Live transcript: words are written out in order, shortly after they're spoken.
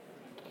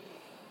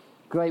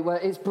Great. Well,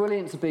 it's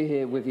brilliant to be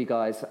here with you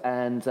guys,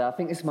 and I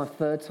think this is my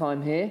third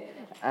time here,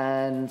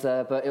 and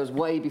but it was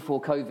way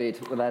before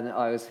COVID when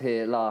I was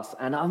here last,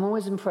 and I'm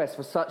always impressed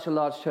for such a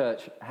large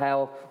church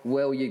how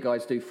well you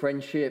guys do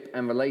friendship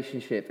and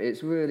relationship.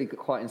 It's really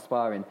quite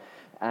inspiring,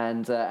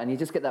 and you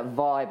just get that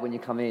vibe when you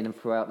come in and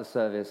throughout the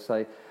service.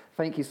 So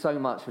thank you so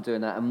much for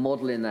doing that and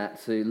modelling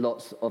that to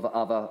lots of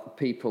other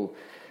people.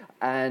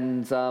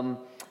 And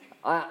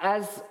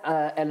as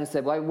Ellen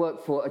said, I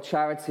work for a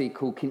charity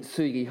called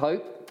Kintsugi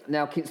Hope.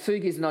 Now,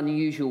 kintsugi is an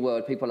unusual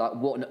word. People are like,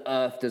 what on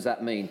earth does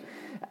that mean?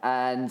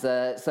 And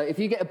so if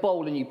you get a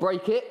bowl and you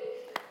break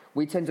it,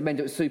 we tend to mend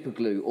it with super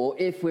glue. Or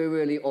if we're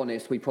really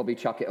honest, we probably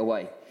chuck it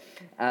away.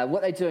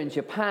 What they do in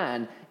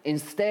Japan,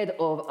 instead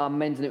of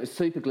mending it with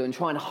super glue and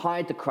trying to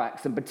hide the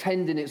cracks and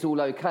pretending it's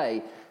all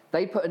okay,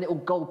 they put a little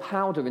gold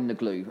powder in the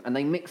glue and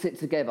they mix it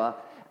together.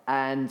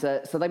 And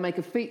so they make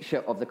a feature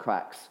of the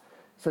cracks.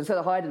 So instead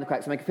of hiding the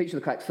cracks, they make a feature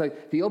of the cracks. So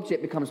the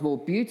object becomes more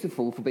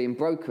beautiful for being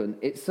broken.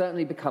 It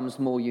certainly becomes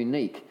more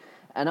unique.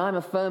 And I'm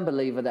a firm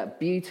believer that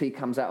beauty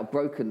comes out of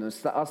brokenness,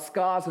 that our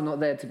scars are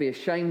not there to be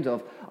ashamed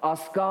of. Our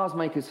scars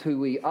make us who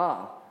we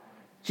are.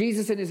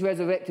 Jesus in his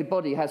resurrected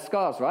body has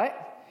scars, right?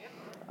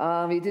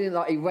 He didn't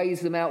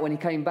erase them out when he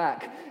came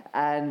back.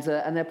 And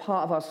they're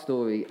part of our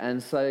story.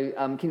 And so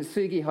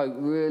Kintsugi Hope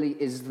really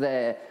is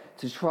there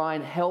to try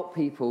and help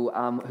people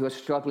who are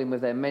struggling with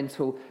their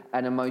mental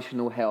and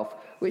emotional health,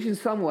 which in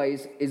some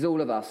ways is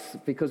all of us,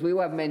 because we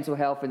all have mental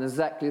health in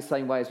exactly the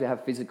same way as we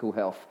have physical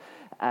health.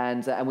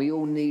 And we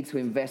all need to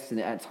invest in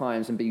it at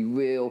times and be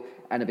real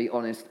and to be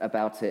honest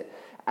about it.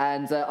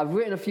 And I've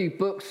written a few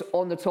books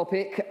on the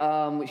topic,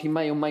 which you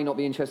may or may not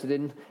be interested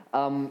in.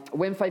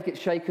 When Faith Gets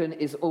Shaken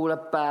is all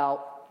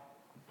about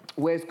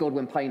where's God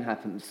when pain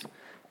happens.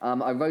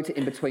 I wrote it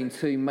in between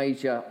two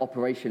major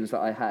operations that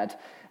I had.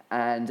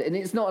 And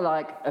it's not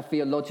like a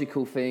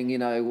theological thing,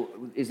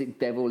 is it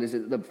devil, is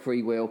it the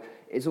free will?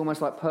 It's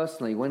almost like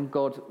personally,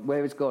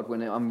 where is God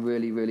when I'm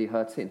really, really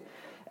hurting?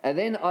 And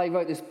then I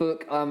wrote this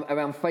book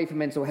around faith and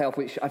mental health,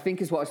 which I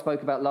think is what I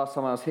spoke about last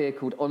time I was here,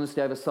 called Honesty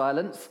Over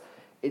Silence.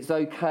 It's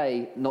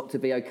okay not to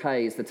be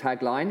okay is the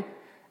tagline.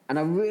 And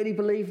I really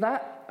believe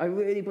that. I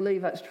really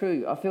believe that's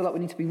true. I feel like we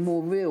need to be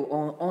more real,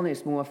 more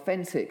honest, more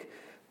authentic.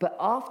 But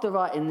after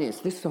writing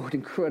this sold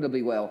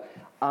incredibly well.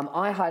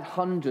 I had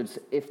hundreds,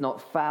 if not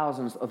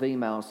thousands, of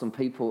emails from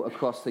people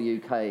across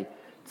the UK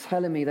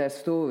telling me their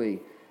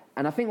story.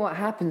 And I think what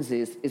happens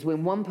is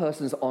when one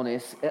person's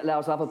honest, it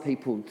allows other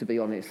people to be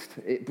honest.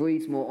 It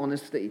breeds more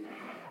honesty.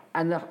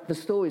 And the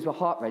stories were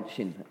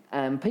heart-wrenching.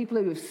 And people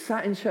who have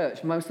sat in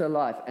church most of their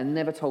life and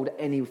never told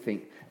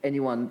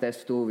anyone their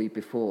story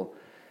before.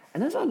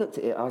 And as I looked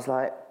at it, I was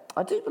like,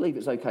 I do believe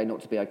it's okay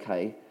not to be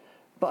okay,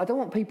 but I don't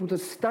want people to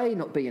stay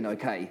not being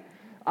okay.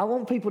 I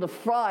want people to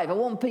thrive. I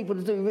want people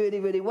to do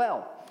really, really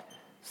well.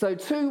 So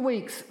 2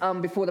 weeks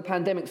before the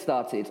pandemic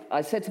started,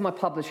 I said to my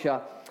publisher,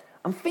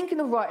 I'm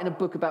thinking of writing a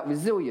book about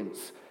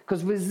resilience,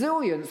 because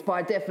resilience,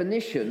 by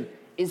definition,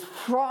 is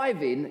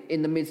thriving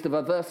in the midst of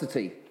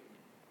adversity.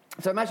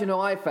 So imagine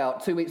how I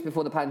felt 2 weeks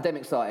before the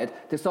pandemic started,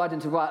 deciding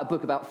to write a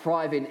book about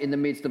thriving in the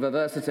midst of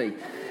adversity.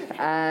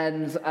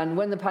 And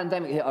when the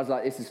pandemic hit, I was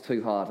like, this is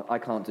too hard. I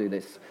can't do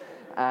this.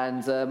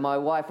 And my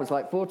wife was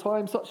like, 4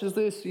 times such as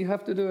this, you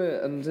have to do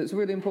it, and it's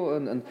really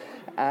important.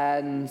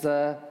 And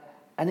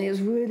it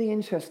was really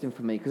interesting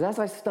for me, because as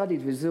I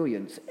studied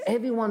resilience,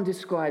 everyone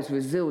describes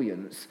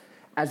resilience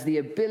as the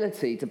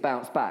ability to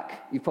bounce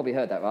back. You've probably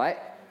heard that, right?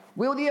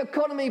 Will the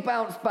economy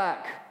bounce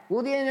back?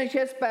 Will the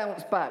NHS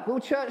bounce back? Will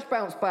church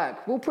bounce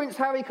back? Will Prince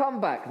Harry come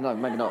back? No,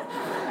 maybe not.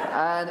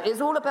 And it's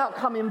all about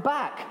coming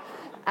back.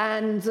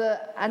 And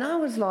I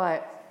was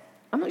like,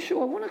 I'm not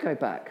sure I want to go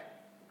back.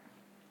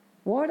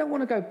 Why do I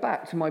want to go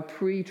back to my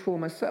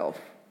pre-trauma self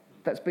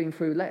that's been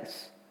through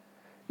less?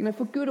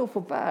 For good or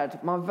for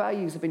bad, my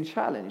values have been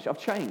challenged. I've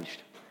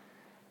changed.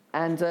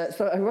 And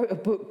so I wrote a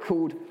book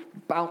called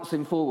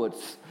Bouncing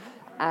Forwards.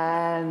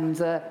 And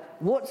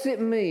what's it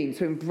mean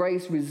to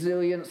embrace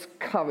resilience,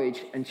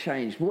 courage, and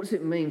change? What's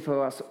it mean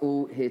for us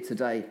all here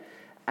today?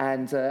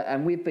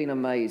 And we've been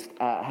amazed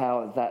at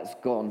how that's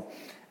gone.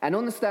 And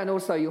on the stand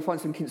also, you'll find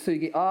some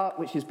kintsugi art,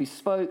 which is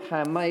bespoke,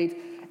 handmade.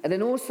 And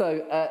then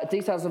also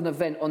details of an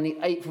event on the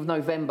 8th of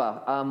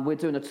November. We're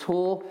doing a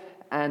tour,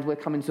 and we're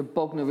coming to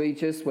Bognor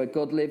Regis, where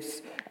God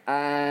lives,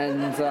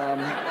 and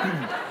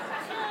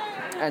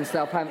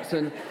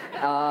Southampton,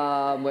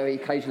 where he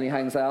occasionally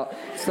hangs out.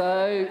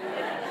 So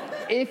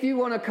if you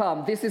want to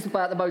come, this is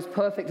about the most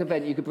perfect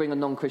event you could bring a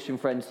non-Christian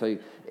friend to.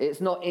 It's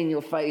not in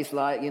your face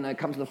like,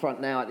 come to the front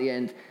now at the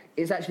end.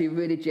 It's actually a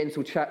really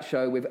gentle chat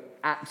show with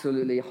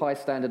absolutely high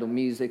standard of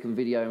music and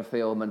video and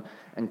film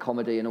and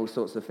comedy and all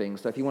sorts of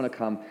things. So if you want to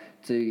come,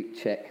 do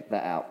check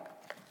that out.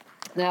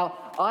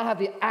 Now, I have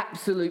the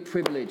absolute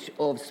privilege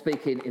of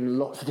speaking in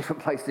lots of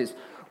different places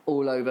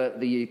all over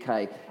the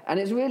UK. And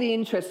it's really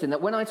interesting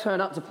that when I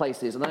turn up to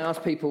places and I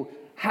ask people,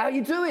 how are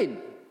you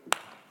doing?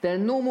 Their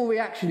normal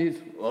reaction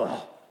is,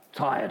 oh,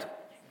 tired.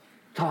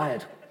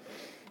 And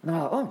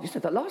I'm like, oh, you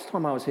said that last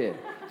time I was here.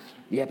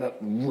 Yeah, but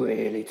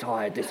really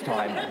tired this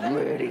time,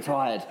 really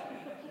tired.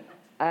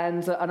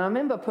 And I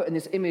remember putting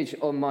this image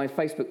on my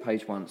Facebook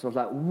page once. I was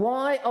like,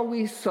 why are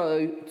we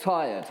so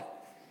tired?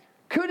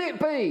 Could it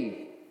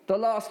be the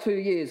last 2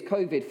 years,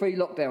 COVID, 3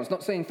 lockdowns,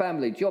 not seeing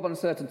family, job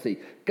uncertainty,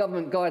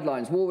 government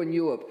guidelines, war in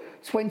Europe,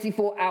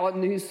 24-hour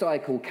news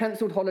cycle,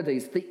 cancelled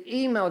holidays, the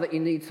email that you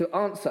need to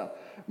answer,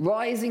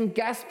 rising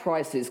gas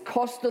prices,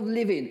 cost of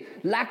living,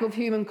 lack of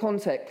human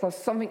contact, plus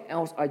something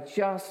else I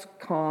just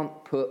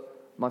can't put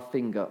my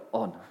finger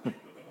on.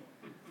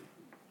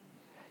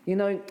 You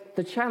know,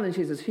 the challenge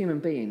is, as human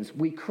beings,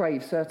 we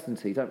crave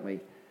certainty, don't we?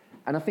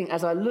 And I think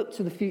as I look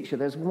to the future,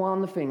 there's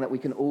one thing that we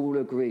can all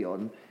agree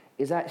on,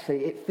 is actually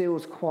it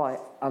feels quite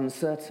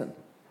uncertain.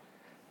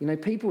 You know,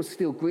 people are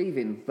still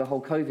grieving the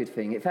whole COVID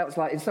thing. It felt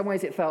like, in some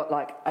ways, it felt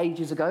like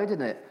ages ago,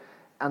 didn't it?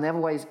 And in other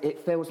ways, it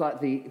feels like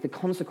the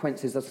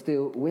consequences are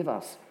still with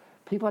us.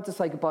 People had to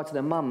say goodbye to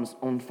their mums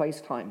on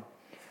FaceTime.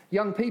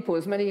 Young people,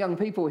 as many young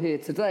people here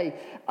today,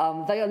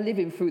 they are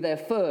living through their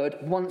third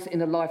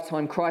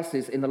once-in-a-lifetime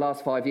crisis in the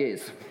last 5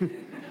 years.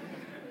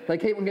 They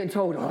keep on getting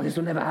told, oh, this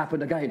will never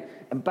happen again.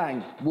 And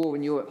bang, war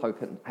in Europe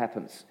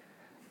happens.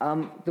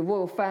 The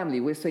royal family,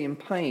 we're seeing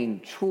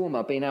pain,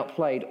 trauma being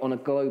outplayed on a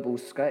global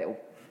scale.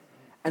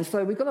 And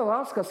so we've got to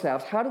ask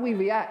ourselves, how do we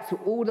react to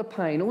all the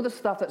pain, all the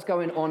stuff that's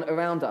going on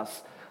around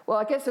us? Well,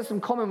 I guess there's some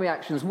common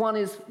reactions. One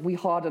is we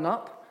harden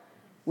up.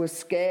 We're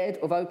scared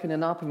of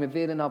opening up and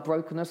revealing our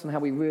brokenness and how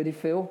we really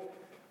feel.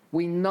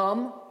 We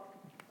numb.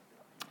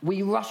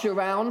 We rush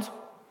around.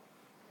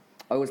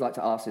 I always like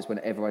to ask this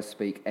whenever I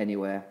speak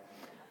anywhere.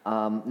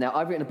 Now,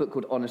 I've written a book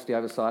called Honesty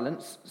Over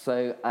Silence,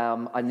 so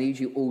I need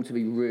you all to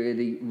be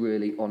really,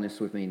 really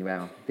honest with me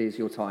now. Here's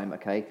your time,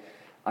 okay?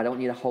 I don't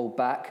want you to hold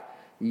back.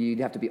 You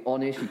have to be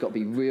honest. You've got to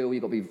be real.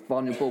 You've got to be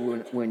vulnerable.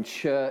 We're in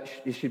church.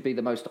 This should be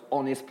the most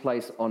honest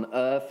place on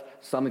earth.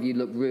 Some of you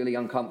look really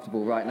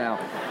uncomfortable right now.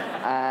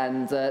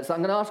 And so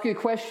I'm going to ask you a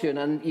question,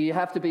 and you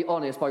have to be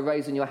honest by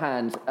raising your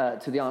hand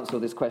to the answer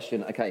of this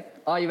question. Okay,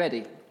 are you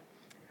ready?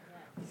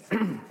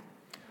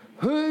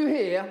 Who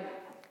here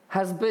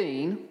has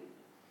been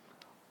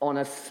on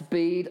a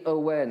speed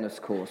awareness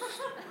course?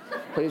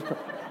 Please.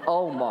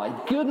 Oh my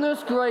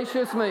goodness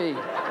gracious me.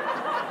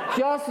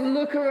 Just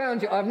look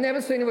around you. I've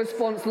never seen a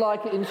response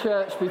like it in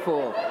church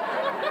before.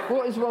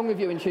 What is wrong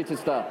with you in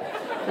Chichester?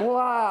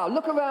 Wow,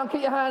 look around,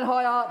 keep your hand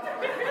high up.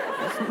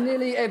 It's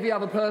nearly every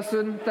other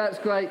person. That's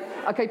great.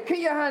 Okay, keep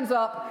your hands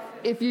up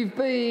if you've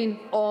been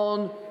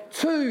on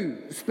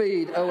 2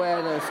 speed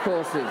awareness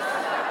courses.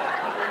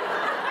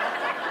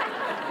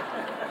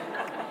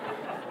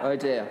 Oh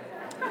dear.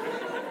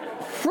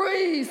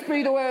 3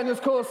 speed awareness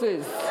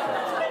courses.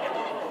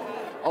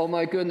 Oh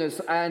my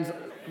goodness. And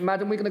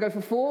madam, we're going to go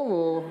for 4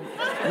 or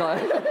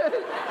no?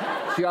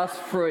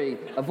 Just 3.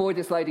 Avoid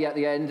this lady at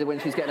the end when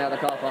she's getting out of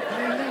the car park.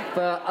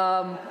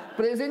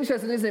 But it's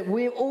interesting, isn't it?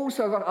 We're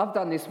also, I've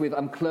done this with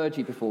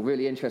clergy before,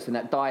 really interesting,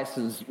 at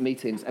diocese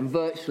meetings, and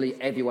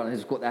virtually everyone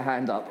has got their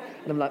hand up.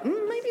 And I'm like,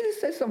 maybe this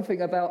says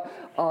something about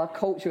our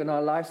culture and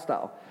our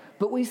lifestyle.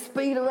 But we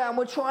speed around,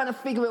 we're trying to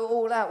figure it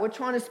all out, we're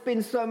trying to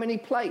spin so many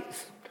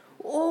plates.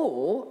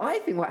 Or, I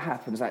think what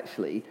happens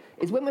actually,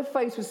 is when we're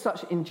faced with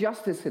such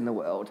injustice in the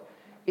world,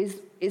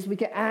 is we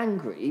get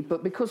angry,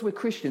 but because we're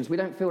Christians, we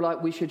don't feel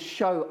like we should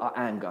show our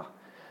anger.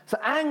 So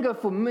anger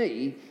for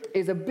me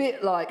is a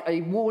bit like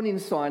a warning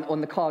sign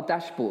on the car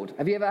dashboard.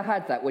 Have you ever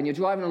had that when you're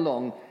driving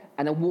along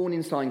and a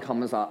warning sign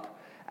comes up?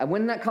 And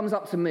when that comes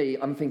up to me,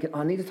 I'm thinking,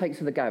 I need to take it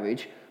to the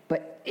garage,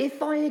 but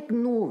if I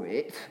ignore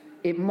it,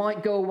 it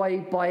might go away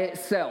by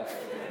itself.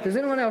 Does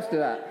anyone else do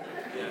that?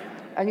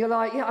 And you're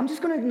like, yeah, I'm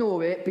just going to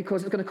ignore it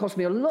because it's going to cost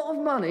me a lot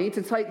of money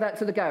to take that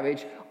to the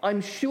garage. I'm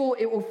sure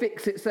it will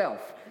fix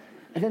itself.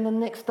 And then the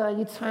next day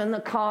you turn the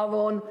car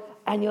on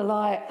and you're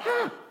like,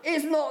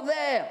 it's not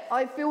there.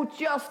 I feel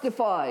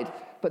justified.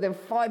 But then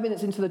 5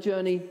 minutes into the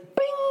journey,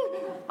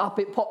 bing, up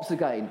it pops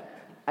again.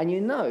 And you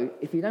know,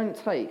 if you don't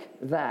take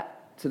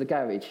that to the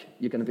garage,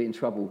 you're going to be in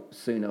trouble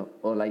sooner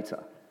or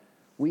later.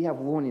 We have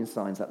warning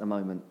signs at the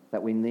moment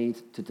that we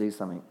need to do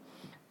something.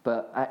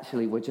 But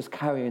actually, we're just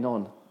carrying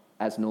on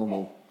as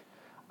normal.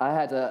 I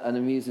had an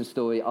amusing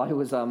story.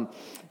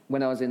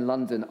 When I was in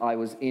London, I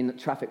was in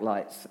traffic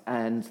lights,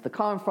 and the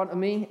car in front of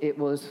me, it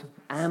was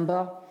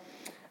amber,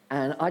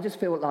 and I just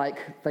felt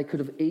like they could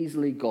have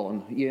easily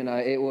gone. You know,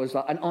 it was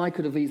like, and I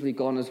could have easily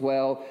gone as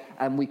well,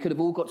 and we could have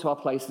all got to our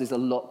places a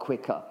lot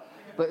quicker.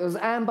 But it was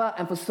amber,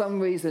 and for some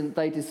reason,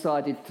 they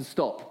decided to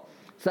stop.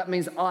 So that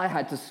means I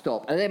had to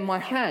stop. And then my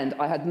hand,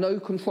 I had no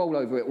control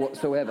over it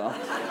whatsoever,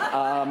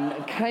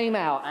 came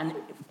out and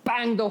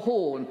banged the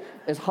horn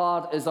as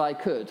hard as I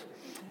could.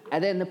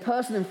 And then the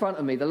person in front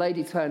of me, the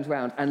lady, turned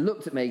around and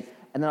looked at me,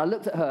 and then I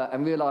looked at her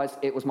and realised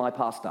it was my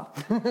pastor.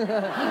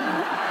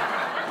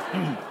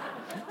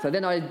 So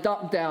then I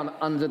ducked down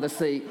under the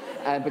seat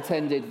and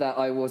pretended that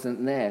I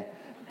wasn't there.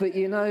 But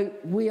you know,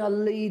 we are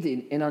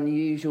leading in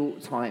unusual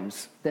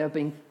times. There have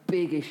been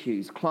big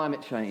issues: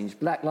 climate change,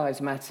 Black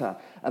Lives Matter,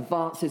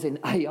 advances in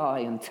AI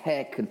and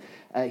tech, and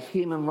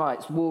human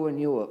rights, war in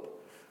Europe.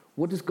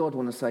 What does God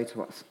want to say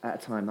to us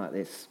at a time like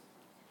this?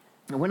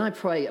 And when I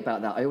pray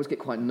about that, I always get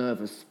quite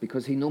nervous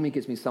because he normally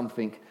gives me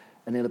something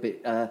a little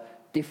bit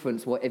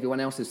different to what everyone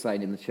else is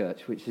saying in the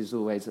church, which is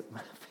always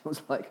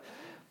feels like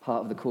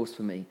part of the course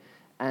for me.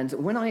 And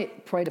when I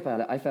prayed about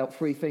it, I felt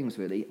three things,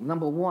 really.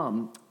 Number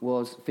one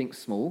was think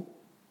small.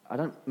 I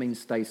don't mean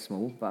stay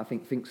small, but I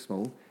think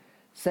small.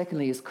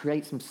 Secondly is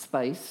create some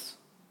space.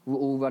 We're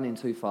all running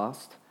too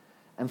fast.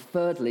 And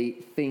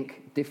thirdly,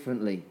 think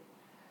differently.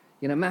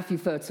 You know, Matthew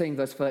 13,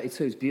 verse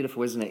 32 is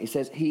beautiful, isn't it? He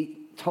says, he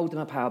told them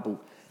a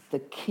parable. The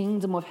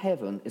kingdom of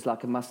heaven is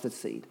like a mustard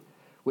seed,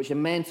 which a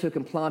man took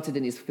and planted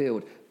in his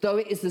field. Though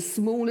it is the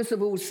smallest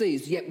of all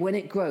seeds, yet when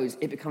it grows,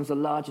 it becomes the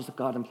largest of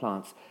garden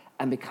plants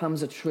and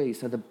becomes a tree,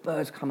 so the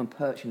birds come and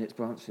perch in its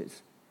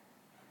branches.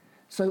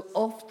 So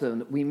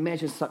often we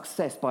measure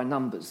success by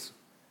numbers.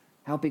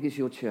 How big is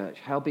your church?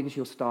 How big is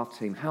your staff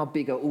team? How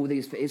big are all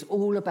these? It's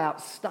all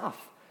about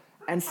stuff.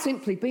 And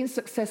simply being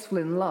successful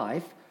in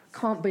life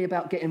can't be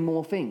about getting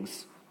more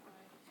things.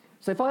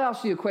 So if I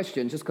ask you a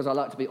question, just because I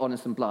like to be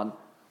honest and blunt,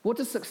 what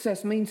does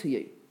success mean to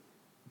you?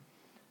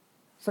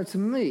 So to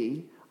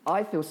me,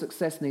 I feel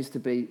success needs to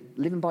be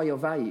living by your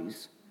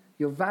values.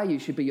 Your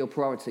values should be your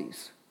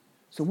priorities.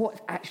 So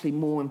what's actually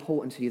more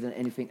important to you than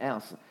anything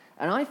else?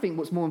 And I think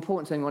what's more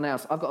important to anyone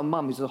else, I've got a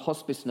mum who's a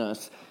hospice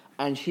nurse,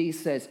 and she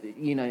says,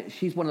 you know,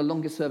 she's one of the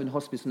longest serving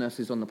hospice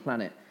nurses on the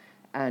planet.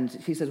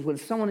 And she says, when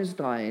someone is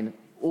dying,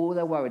 all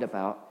they're worried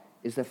about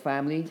is their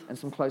family and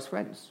some close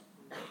friends.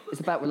 It's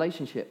about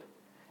relationship.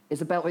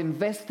 It's about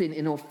investing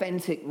in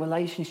authentic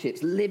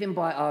relationships, living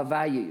by our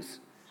values.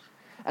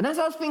 And as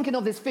I was thinking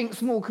of this think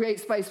small, create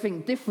space,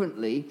 think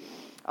differently,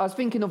 I was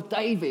thinking of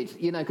David,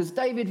 you know, because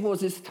David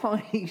was this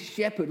tiny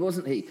shepherd,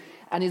 wasn't he?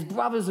 And his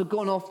brothers had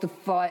gone off to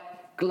fight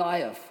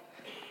Goliath.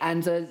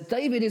 And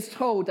David is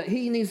told that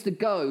he needs to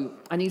go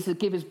and needs to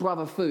give his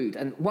brother food.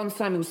 And 1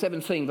 Samuel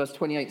 17, verse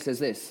 28 says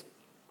this.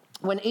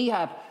 When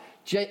Ahab,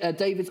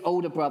 David's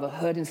older brother,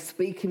 heard him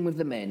speaking with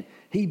the men,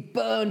 he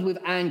burned with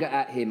anger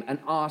at him and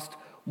asked,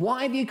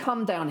 "Why have you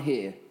come down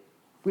here?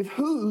 With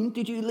whom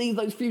did you leave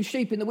those few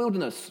sheep in the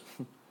wilderness?"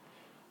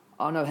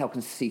 I know how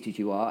conceited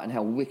you are and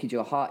how wicked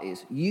your heart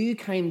is. You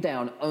came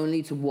down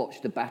only to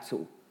watch the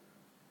battle.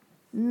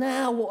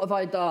 Now what have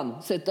I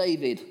done? Said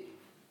David.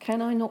 Can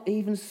I not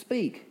even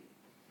speak?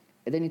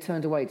 And then he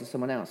turned away to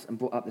someone else and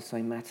brought up the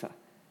same matter.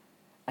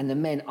 And the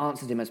men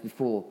answered him as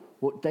before.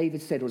 What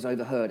David said was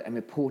overheard and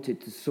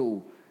reported to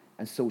Saul,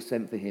 and Saul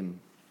sent for him.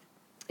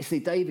 You see,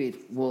 David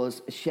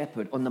was a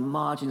shepherd on the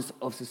margins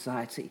of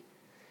society.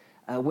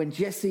 When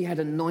Jesse had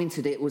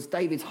anointed it, it was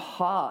David's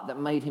heart that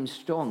made him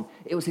strong.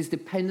 It was his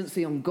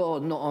dependency on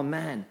God, not on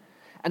man.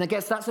 And I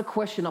guess that's a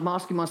question I'm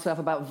asking myself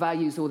about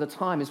values all the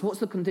time, is what's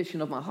the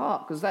condition of my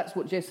heart? Because that's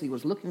what Jesse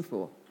was looking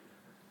for.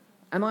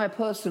 Am I a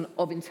person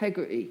of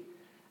integrity?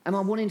 Am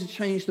I wanting to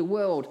change the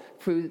world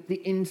through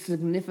the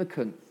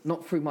insignificant,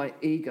 not through my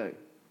ego?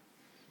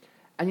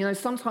 And, you know,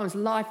 sometimes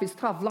life is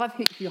tough. Life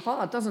hits you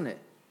hard, doesn't it?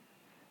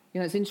 You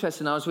know, it's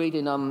interesting. I was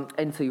reading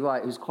N.T.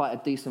 Wright, who's quite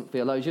a decent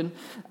theologian,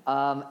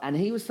 and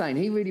he was saying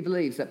he really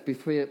believes that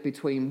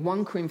between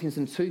 1 Corinthians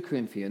and 2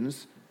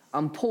 Corinthians,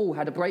 Paul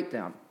had a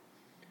breakdown.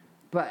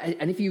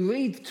 And if you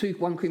read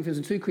 1 Corinthians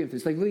and 2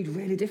 Corinthians, they read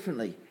really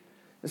differently.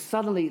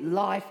 Suddenly,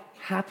 life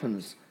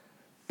happens.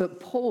 But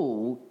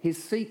Paul,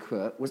 his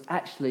secret was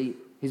actually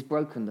his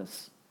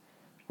brokenness.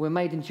 We're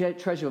made in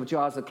treasure of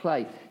jars of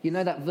clay. You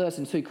know that verse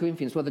in 2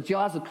 Corinthians? Well, the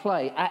jars of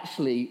clay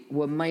actually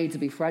were made to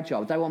be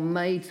fragile. They were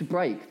made to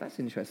break. That's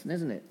interesting,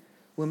 isn't it?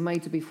 We're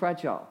made to be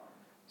fragile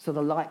so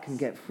the light can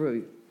get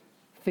through.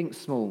 Think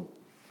small.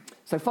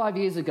 So 5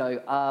 years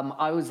ago,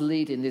 I was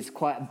leading this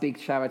quite a big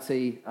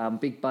charity,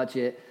 big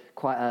budget,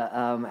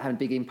 having a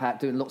big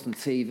impact, doing lots on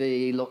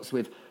TV, lots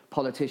with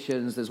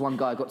politicians. There's one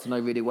guy I got to know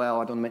really well.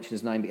 I don't want to mention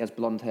his name, but he has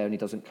blonde hair and he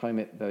doesn't comb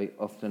it very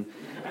often.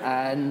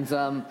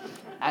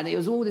 And it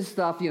was all this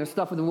stuff, you know,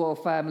 stuff with the royal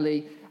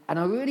family. And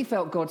I really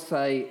felt God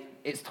say,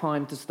 it's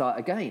time to start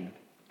again.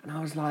 And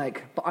I was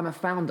like, but I'm a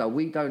founder.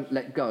 We don't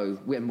let go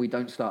when we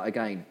don't start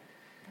again.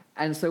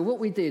 And so what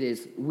we did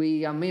is,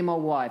 me and my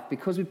wife,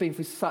 because we've been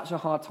through such a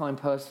hard time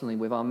personally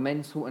with our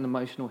mental and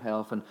emotional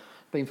health and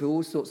been through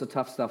all sorts of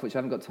tough stuff, which I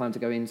haven't got time to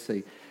go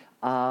into,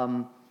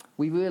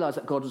 we realised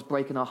that God was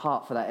breaking our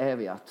heart for that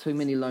area. Too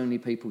many lonely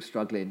people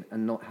struggling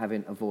and not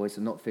having a voice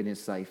and not feeling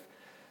safe.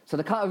 So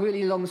to cut a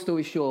really long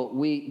story short,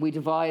 we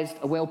devised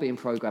a wellbeing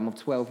program of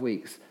 12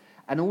 weeks.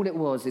 And all it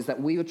was is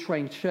that we would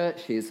train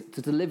churches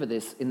to deliver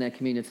this in their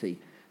community.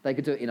 They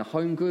could do it in a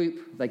home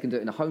group, they can do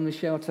it in a homeless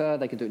shelter,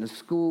 they can do it in a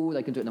school,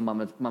 they can do it in a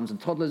mums and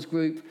toddlers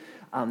group,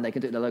 they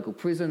can do it in a local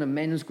prison, a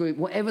men's group.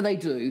 Whatever they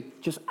do,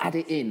 just add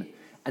it in.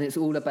 And it's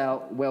all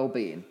about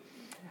well-being.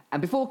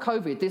 And before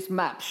COVID, this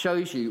map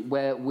shows you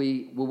where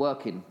we were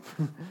working.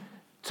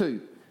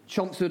 2,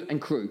 Chelmsford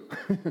and Crewe.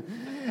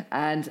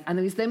 and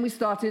then we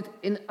started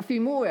in a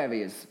few more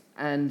areas.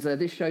 And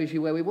this shows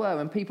you where we were.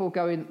 And people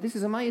going, this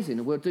is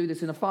amazing. We'll do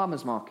this in a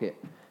farmer's market.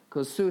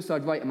 Because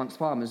suicide rate amongst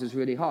farmers is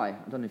really high.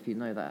 I don't know if you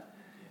know that.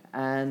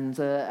 And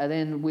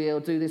then we'll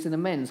do this in the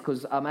men's.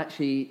 Because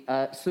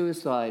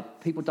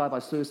people die by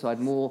suicide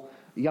more,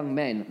 young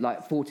men,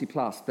 like 40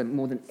 plus,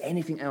 more than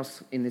anything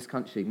else in this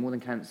country, more than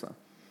cancer.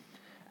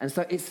 And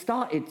so it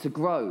started to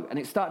grow and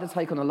it started to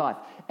take on a life.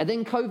 And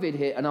then COVID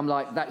hit and I'm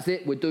like, that's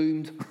it, we're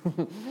doomed.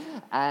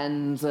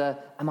 and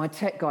my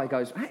tech guy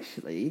goes,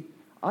 actually,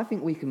 I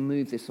think we can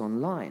move this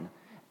online.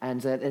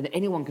 And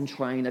anyone can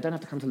train. They don't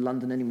have to come to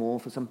London anymore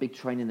for some big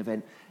training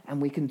event.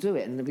 And we can do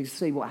it. And we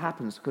see what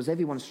happens because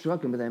everyone's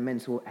struggling with their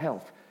mental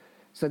health.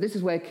 So this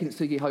is where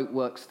Kintsugi Hope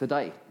works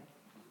today.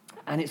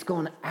 And it's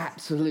gone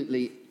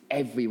absolutely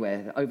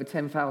everywhere. Over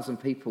 10,000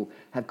 people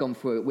have gone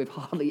through it with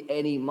hardly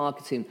any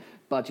marketing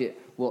budget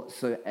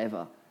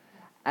whatsoever.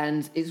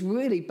 And it's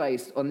really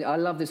based on, I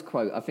love this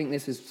quote. I think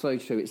this is so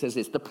true. It says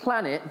this: the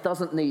planet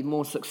doesn't need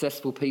more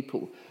successful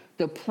people.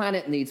 The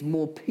planet needs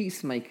more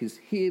peacemakers,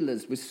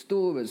 healers,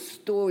 restorers,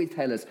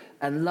 storytellers,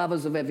 and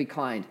lovers of every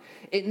kind.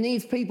 It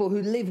needs people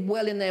who live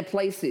well in their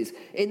places.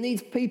 It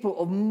needs people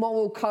of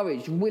moral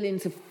courage, willing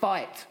to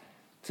fight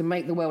to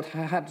make the world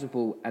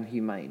habitable and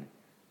humane.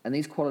 And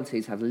these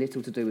qualities have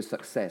little to do with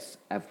success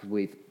as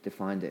we've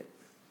defined it.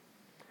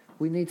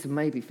 We need to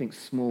maybe think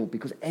small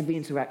because every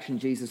interaction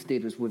Jesus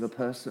did was with a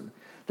person.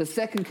 The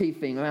second key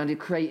thing around it,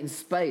 creating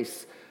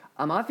space,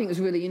 I think it's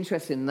really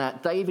interesting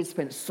that David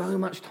spent so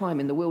much time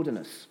in the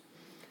wilderness.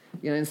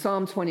 You know, in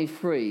Psalm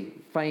 23,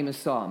 famous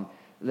psalm,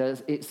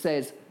 it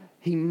says,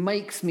 he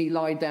makes me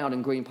lie down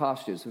in green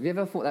pastures. Have you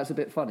ever thought that's a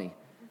bit funny?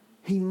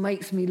 He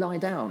makes me lie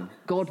down.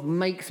 God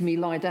makes me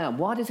lie down.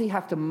 Why does he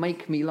have to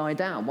make me lie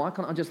down? Why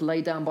can't I just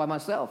lay down by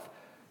myself?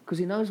 Because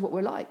he knows what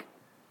we're like.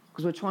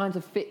 Because we're trying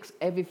to fix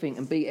everything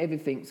and be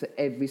everything to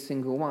every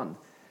single one.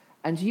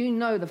 And you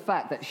know the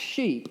fact that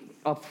sheep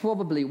are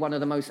probably one of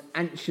the most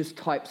anxious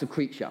types of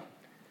creature.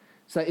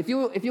 So if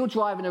you're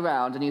driving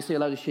around and you see a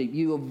load of sheep,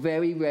 you will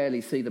very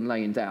rarely see them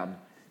laying down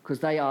because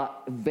they are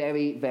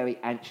very, very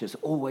anxious,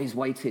 always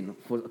waiting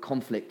for the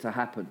conflict to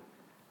happen.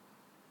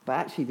 But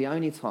actually the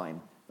only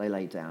time they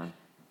lay down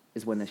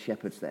is when the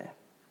shepherd's there,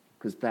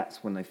 because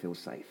that's when they feel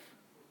safe.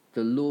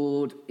 The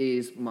Lord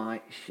is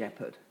my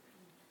shepherd.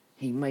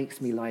 He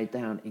makes me lie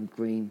down in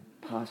green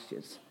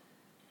pastures.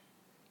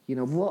 You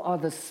know, what are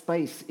the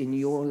space in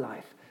your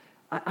life?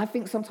 I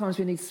think sometimes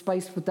we need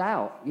space for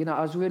doubt. You know,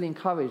 I was really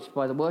encouraged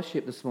by the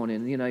worship this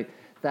morning, you know,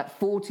 that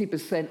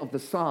 40% of the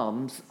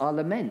Psalms are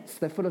laments.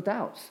 They're full of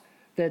doubts.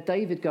 They're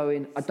David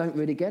going, I don't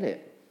really get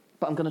it,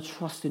 but I'm going to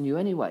trust in you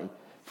anyway.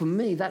 For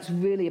me, that's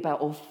really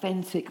about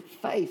authentic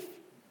faith.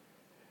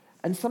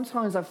 And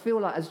sometimes I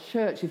feel like as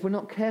church, if we're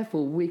not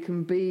careful, we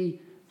can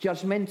be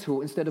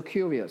judgmental instead of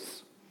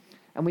curious.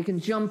 And we can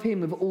jump in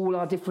with all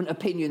our different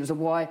opinions of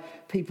why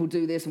people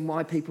do this and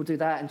why people do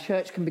that. And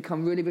church can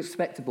become really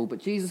respectable. But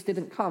Jesus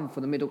didn't come for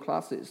the middle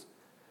classes.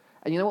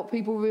 And you know what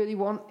people really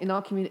want in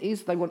our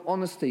communities? They want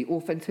honesty,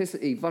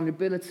 authenticity,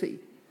 vulnerability.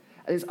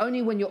 And it's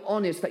only when you're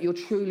honest that you're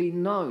truly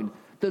known.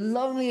 The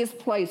loneliest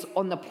place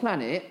on the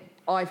planet,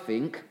 I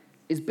think,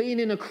 is being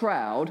in a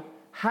crowd,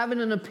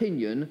 having an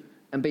opinion,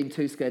 and being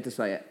too scared to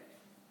say it.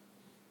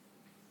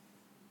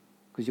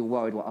 Because you're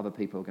worried what other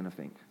people are going to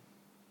think.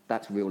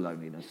 That's real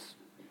loneliness.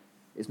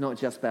 It's not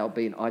just about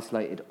being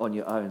isolated on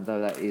your own,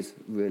 though that is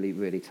really,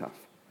 really tough.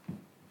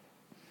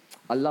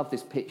 I love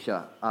this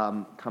picture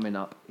coming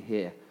up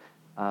here.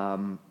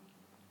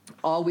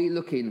 Are we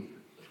looking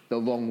the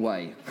wrong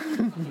way?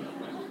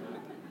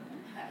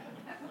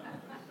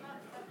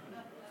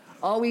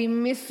 Are we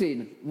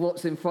missing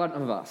what's in front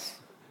of us?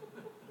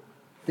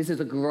 This is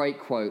a great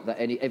quote that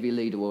every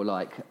leader will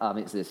like.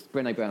 It's this.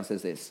 Brené Brown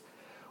says this.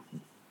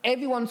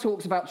 Everyone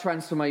talks about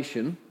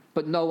transformation,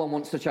 but no one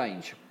wants to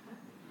change.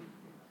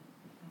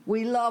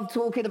 We love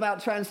talking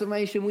about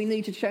transformation. We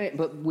need to change,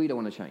 but we don't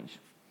want to change.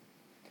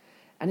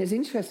 And it's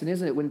interesting,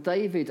 isn't it, when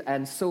David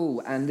and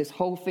Saul and this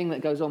whole thing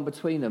that goes on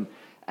between them,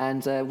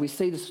 and we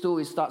see the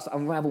story starts to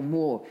unravel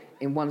more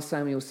in 1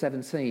 Samuel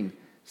 17.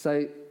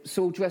 So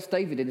Saul dressed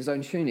David in his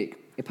own tunic.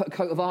 He put a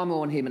coat of armor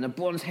on him and a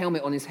bronze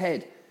helmet on his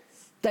head.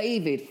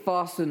 David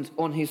fastened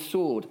on his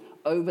sword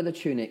over the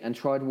tunic and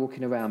tried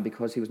walking around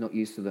because he was not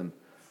used to them.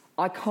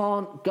 I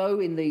can't go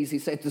in these, he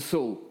said to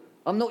Saul.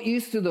 I'm not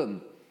used to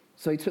them.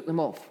 So he took them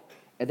off.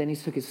 And then he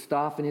took his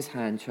staff in his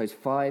hand, chose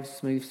 5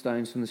 smooth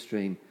stones from the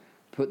stream,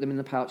 put them in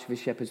the pouch of his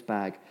shepherd's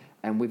bag,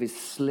 and with his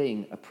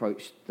sling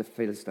approached the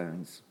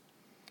Philistines.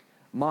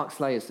 Mark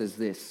Slayer says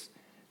this: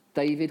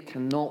 David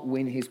cannot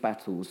win his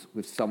battles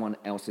with someone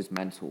else's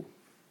mantle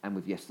and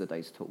with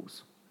yesterday's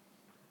tools.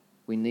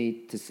 We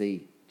need to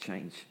see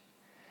change.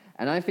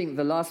 And I think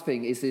the last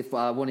thing is, if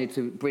I wanted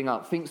to bring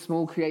up, think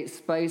small, create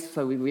space.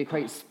 So we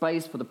create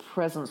space for the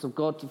presence of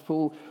God to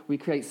fall. We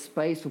create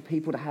space for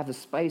people to have the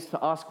space to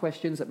ask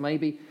questions that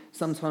maybe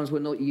sometimes we're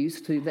not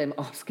used to them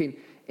asking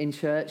in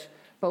church.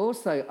 But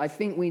also, I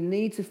think we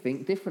need to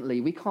think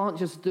differently. We can't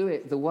just do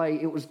it the way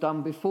it was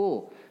done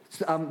before.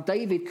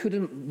 David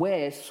couldn't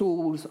wear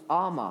Saul's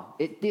armor.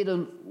 It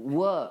didn't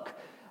work.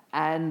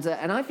 And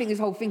I think this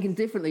whole thinking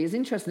differently is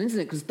interesting, isn't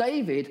it? Because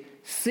David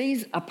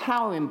sees a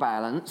power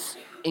imbalance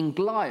in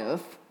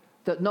Goliath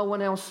that no one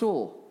else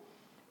saw.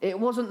 It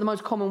wasn't the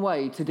most common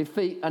way to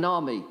defeat an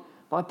army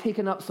by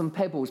picking up some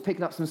pebbles,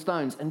 picking up some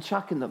stones and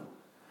chucking them.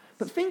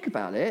 But think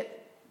about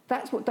it.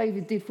 That's what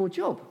David did for a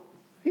job.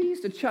 He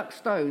used to chuck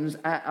stones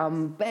at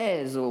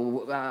bears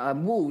or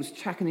wolves,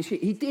 chucking his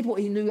sheep. He did what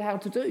he knew how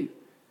to do.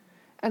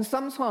 And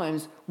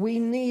sometimes we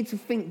need to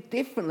think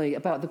differently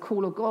about the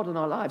call of God in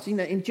our lives. You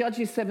know, in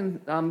Judges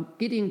 7,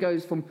 Gideon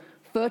goes from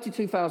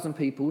 32,000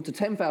 people to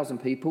 10,000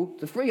 people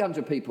to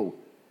 300 people,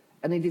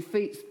 and he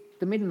defeats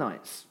the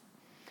Midianites.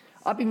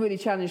 I've been really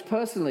challenged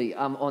personally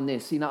on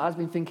this. You know, I've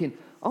been thinking,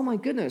 oh my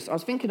goodness, I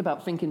was thinking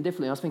about thinking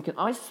differently. I was thinking,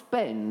 I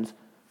spend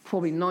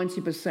probably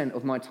 90%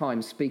 of my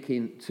time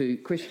speaking to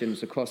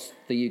Christians across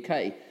the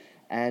UK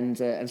and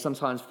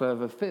sometimes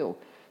further afield.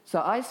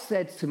 So I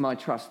said to my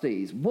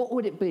trustees, what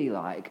would it be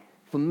like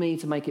for me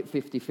to make it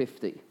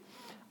 50-50?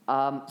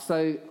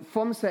 So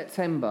from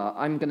September,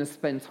 I'm going to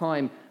spend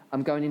time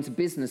going into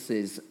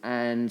businesses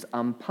and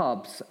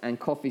pubs and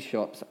coffee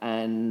shops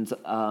and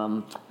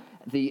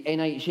the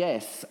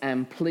NHS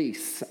and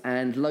police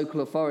and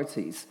local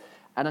authorities.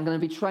 And I'm going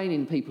to be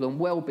training people on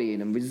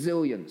well-being and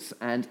resilience.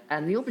 And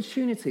the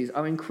opportunities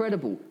are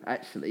incredible,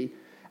 actually.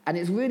 And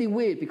it's really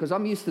weird because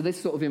I'm used to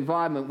this sort of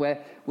environment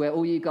where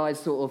all you guys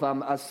sort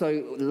of are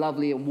so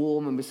lovely and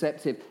warm and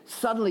receptive.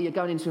 Suddenly you're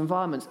going into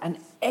environments and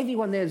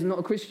everyone there is not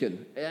a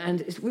Christian.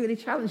 And it's really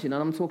challenging.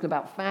 And I'm talking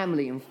about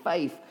family and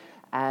faith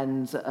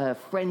and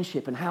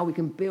friendship and how we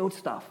can build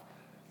stuff.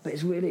 But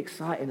it's really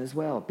exciting as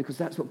well because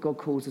that's what God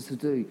calls us to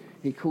do.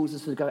 He calls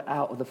us to go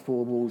out of the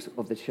four walls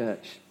of the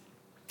church.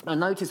 I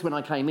noticed when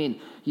I came in,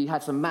 you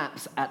had some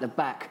maps at the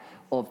back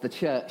of the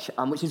church,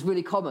 which is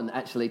really common,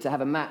 actually, to have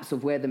a maps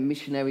of where the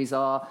missionaries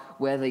are,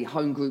 where the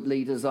home group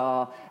leaders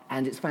are,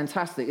 and it's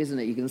fantastic, isn't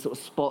it? You can sort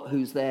of spot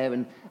who's there,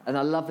 and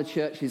I love the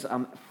church's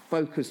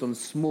focus on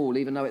small,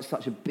 even though it's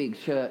such a big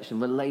church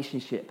and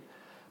relationship.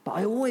 But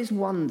I always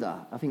wonder,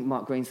 I think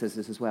Mark Green says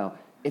this as well,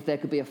 if there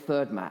could be a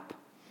third map,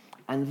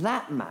 and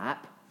that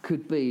map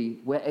could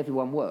be where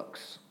everyone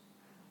works,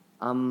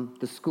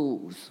 the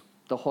schools,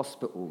 the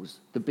hospitals,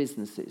 the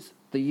businesses,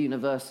 the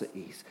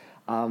universities,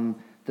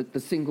 the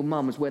single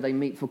mums where they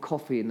meet for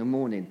coffee in the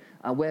morning,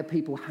 where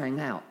people hang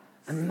out.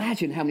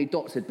 Imagine how many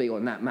dots there'd be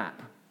on that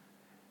map.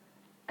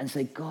 And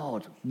say,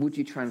 God, would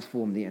you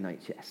transform the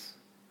NHS?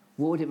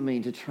 What would it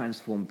mean to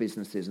transform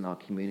businesses in our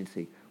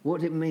community?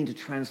 What would it mean to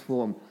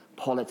transform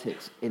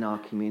politics in our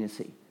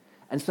community?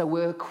 And so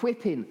we're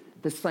equipping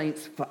the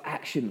saints for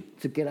action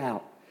to get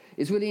out.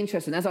 It's really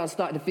interesting. As I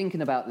started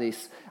thinking about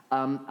this,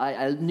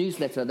 a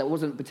newsletter that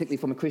wasn't particularly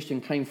from a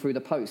Christian came through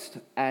the post.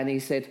 And he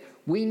said,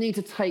 we need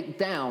to take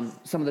down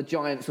some of the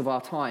giants of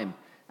our time.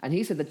 And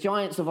he said the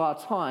giants of our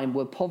time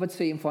were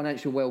poverty and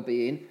financial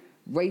well-being,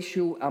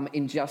 racial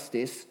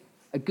injustice,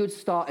 a good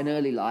start in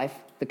early life,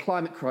 the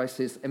climate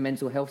crisis, and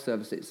mental health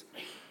services.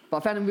 But I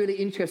found it really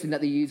interesting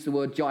that they used the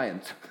word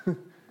giant.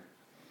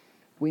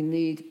 We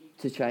need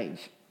to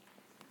change.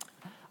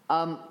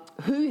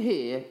 Who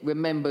here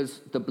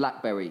remembers the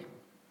BlackBerry?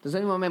 Does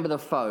anyone remember the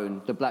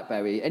phone, the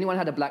BlackBerry? Anyone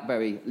had a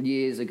BlackBerry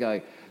years ago?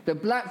 The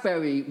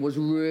BlackBerry was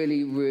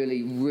really,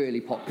 really,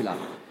 really popular.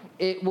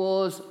 It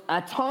was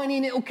a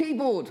tiny little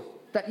keyboard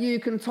that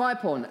you can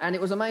type on, and it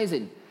was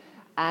amazing.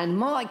 And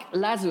Mike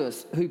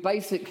Lazarus, who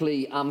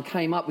basically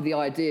came up with the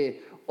idea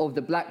of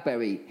the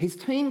BlackBerry, his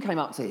team came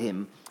up to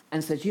him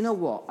and said, you know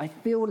what, I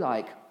feel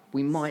like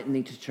we might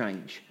need to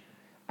change.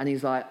 And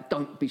he's like,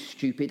 don't be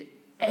stupid.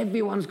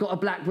 Everyone's got a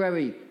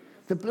BlackBerry.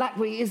 The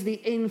BlackBerry is the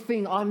in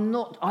thing. I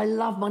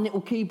love my little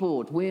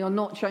keyboard. We are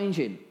not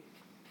changing.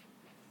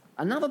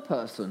 Another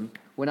person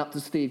went up to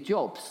Steve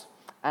Jobs.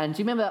 And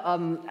do you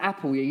remember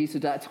Apple? You used to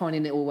do that tiny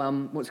little,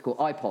 what's it called,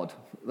 iPod.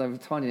 They were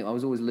tiny little, I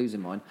was always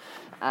losing mine.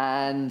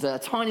 And a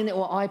tiny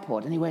little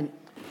iPod. And he went,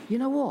 you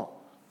know what?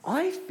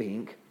 I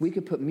think we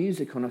could put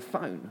music on a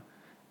phone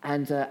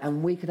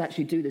and we could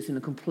actually do this in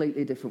a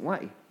completely different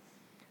way.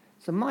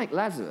 So Mike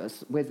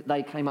Lazarus,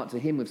 they came up to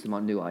him with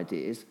some new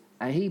ideas.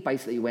 And he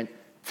basically went,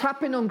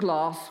 tapping on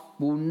glass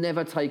will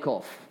never take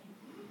off.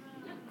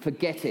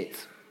 Forget it.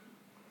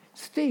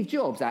 Steve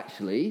Jobs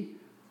actually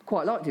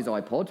quite liked his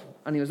iPod,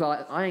 and he was like,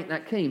 I ain't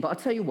that keen, but I'll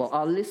tell you what,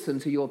 I'll listen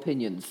to your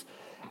opinions.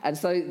 And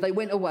so they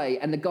went away,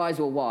 and the guys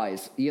were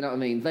wise, you know what I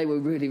mean? They were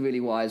really, really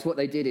wise. What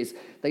they did is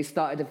they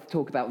started to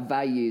talk about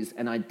values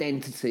and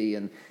identity,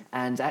 and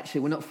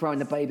actually we're not throwing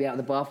the baby out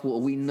of the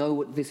bathwater. We know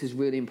what this is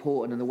really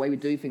important, and the way we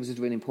do things is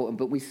really important,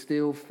 but we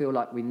still feel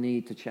like we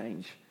need to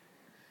change.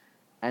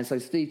 And so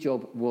Steve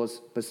Jobs was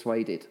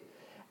persuaded.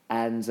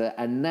 And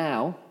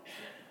now,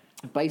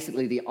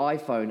 basically, the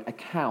iPhone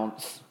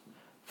accounts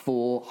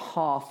for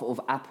half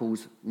of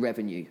Apple's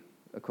revenue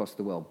across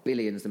the world,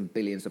 billions and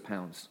billions of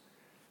pounds.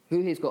 Who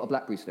here's got a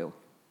BlackBerry still?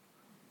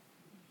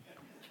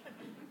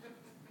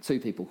 2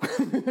 people.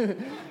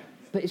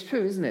 But it's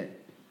true, isn't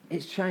it?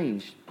 It's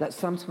change. That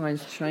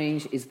sometimes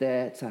change is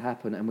there to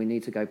happen and we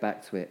need to go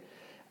back to it.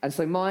 And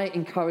so my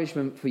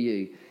encouragement for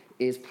you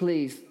is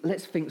please,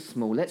 let's think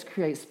small, let's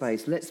create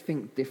space, let's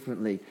think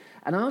differently.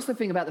 And I also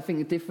think about the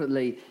thinking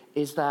differently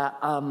is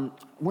that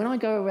when I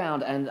go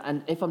around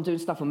and if I'm doing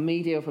stuff on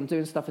media, if I'm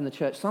doing stuff in the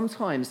church,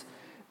 sometimes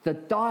the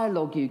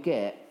dialogue you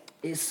get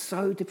is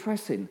so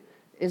depressing,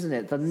 isn't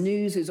it? The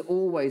news is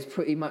always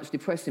pretty much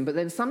depressing. But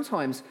then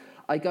sometimes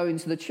I go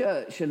into the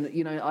church and,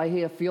 I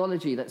hear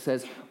theology that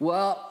says,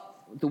 well,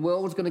 the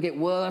world's going to get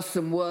worse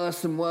and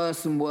worse and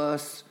worse and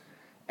worse,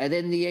 and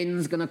then the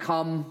end's going to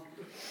come,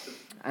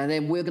 and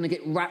then we're going to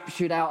get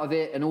raptured out of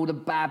it, and all the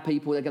bad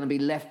people are going to be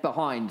left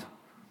behind.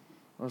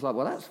 I was like,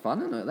 well, that's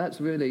fun, isn't it?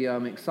 That's really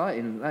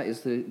exciting. That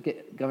is to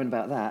get going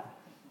about that.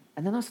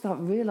 And then I start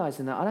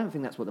realizing that I don't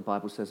think that's what the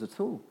Bible says at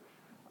all.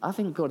 I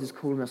think God is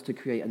calling us to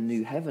create a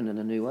new heaven and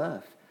a new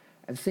earth.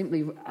 And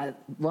simply,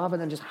 rather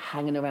than just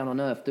hanging around on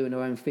earth, doing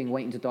our own thing,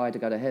 waiting to die to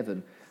go to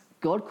heaven,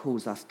 God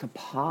calls us to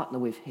partner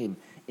with him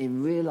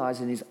in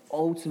realizing his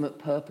ultimate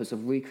purpose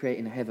of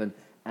recreating heaven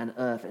and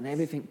earth and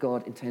everything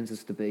God intends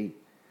us to be.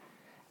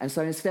 And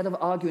so instead of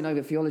arguing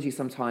over theology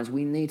sometimes,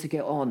 we need to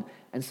get on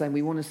and say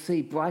we want to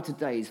see brighter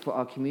days for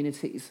our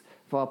communities,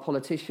 for our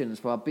politicians,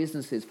 for our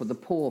businesses, for the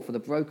poor, for the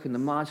broken, the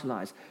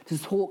marginalized, to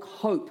talk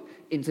hope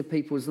into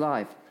people's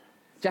lives.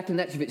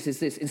 Jacqueline Netrovich says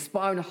this: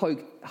 inspiring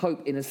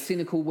hope in a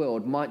cynical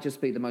world might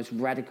just be the most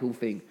radical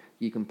thing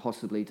you can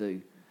possibly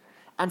do.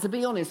 And to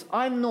be honest,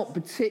 I'm not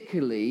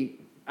particularly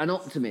an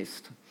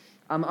optimist.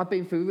 I've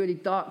been through really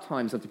dark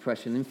times of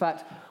depression. In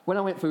fact, when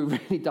I went through a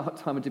really dark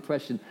time of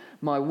depression,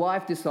 my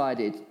wife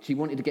decided she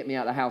wanted to get me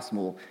out of the house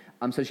more.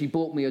 So she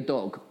bought me a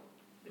dog.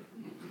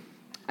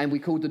 And we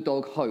called the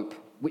dog Hope,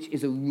 which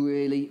is a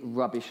really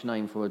rubbish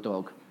name for a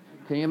dog.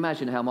 Can you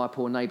imagine how my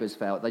poor neighbours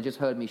felt? They just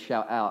heard me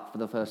shout out for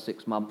the first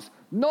 6 months,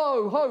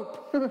 "No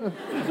hope!"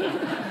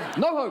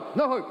 No hope,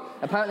 no hope.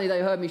 Apparently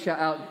they heard me shout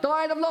out,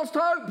 "Died of lost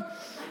hope!"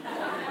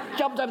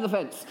 Jumped over the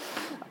fence.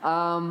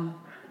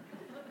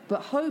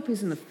 But hope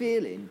isn't a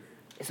feeling,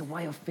 it's a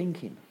way of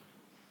thinking.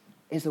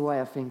 It's a way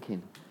of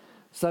thinking.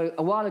 So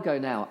a while ago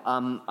now,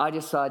 I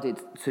decided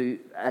to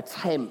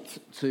attempt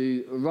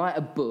to write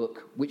a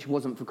book which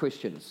wasn't for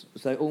Christians.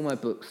 So all my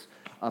books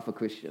are for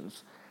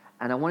Christians.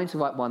 And I wanted to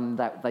write one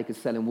that they could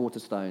sell in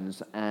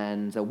Waterstones,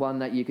 and one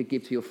that you could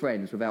give to your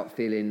friends without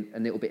feeling a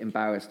little bit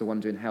embarrassed or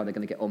wondering how they're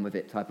going to get on with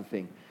it, type of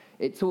thing.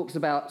 It talks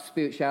about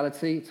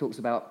spirituality, it talks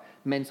about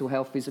mental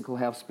health, physical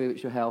health,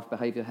 spiritual health,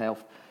 behavioural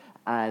health,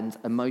 and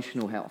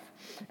emotional health.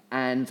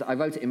 And I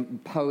wrote it in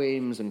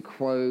poems and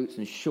quotes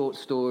and short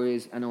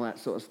stories and all that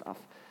sort of stuff.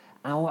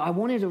 And I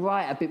wanted to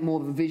write a bit more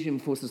of a vision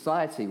for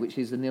society, which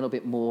is a little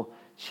bit more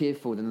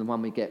cheerful than the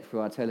one we get through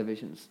our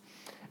televisions.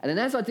 And then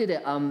as I did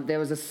it, there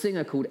was a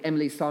singer called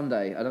Emily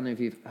Sunday. I don't know if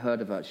you've heard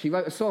of her. She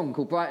wrote a song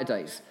called Brighter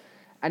Days.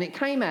 And it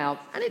came out,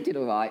 and it did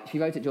all right. She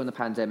wrote it during the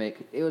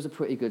pandemic. It was a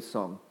pretty good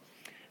song.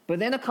 But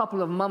then a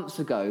couple of months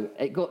ago,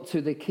 it got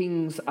to the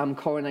King's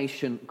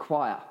Coronation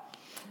Choir.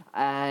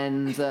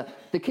 And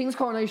the King's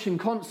Coronation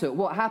concert,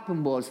 what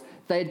happened was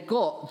they'd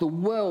got the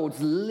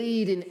world's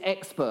leading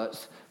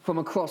experts from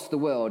across the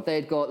world.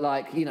 They'd got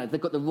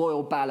they've got the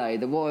Royal Ballet,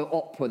 the Royal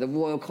Opera, the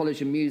Royal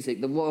College of Music,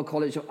 the Royal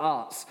College of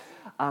Arts.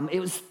 It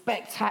was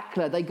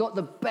spectacular. They got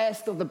the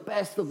best of the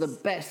best of the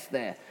best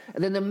there.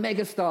 And then the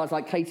megastars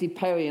like Katy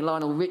Perry and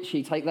Lionel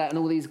Richie take that, and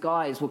all these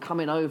guys were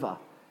coming over.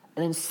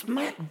 And then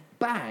smack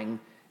bang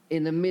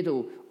in the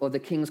middle of the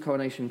King's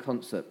Coronation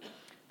concert,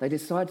 they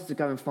decided to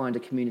go and find a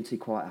community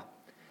choir.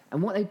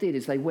 And what they did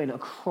is they went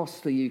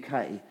across the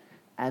UK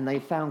and they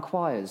found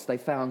choirs. They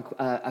found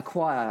a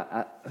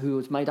choir who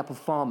was made up of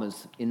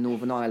farmers in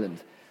Northern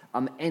Ireland,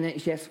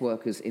 NHS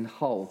workers in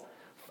Hull,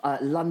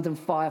 London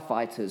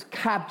firefighters,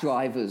 cab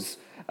drivers,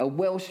 a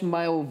Welsh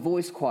male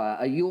voice choir,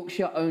 a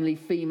Yorkshire-only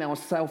female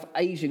South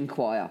Asian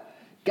choir,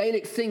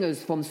 Gaelic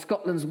singers from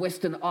Scotland's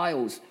Western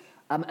Isles,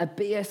 a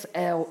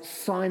BSL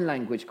sign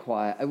language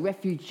choir, a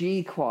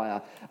refugee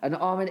choir, an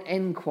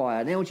R&N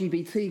choir, an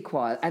LGBT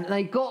choir, and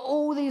they got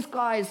all these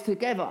guys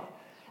together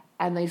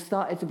and they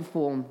started to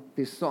perform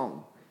this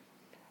song.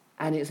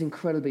 And it's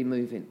incredibly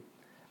moving.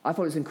 I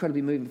thought it was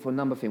incredibly moving for a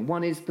number of things.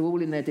 One is they're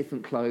all in their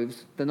different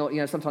clothes. They're not,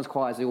 sometimes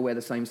choirs, they all wear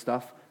the same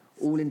stuff,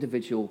 all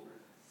individual.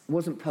 It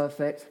wasn't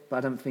perfect, but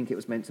I don't think it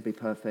was meant to be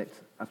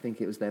perfect. I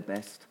think it was their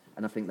best,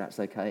 and I think that's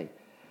okay.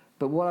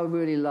 But what I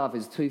really love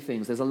is two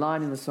things. There's a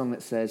line in the song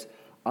that says,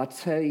 "I'll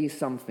tell you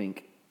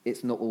something,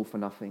 it's not all for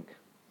nothing."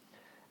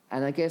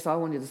 And I guess I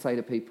wanted to say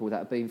to people that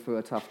have been through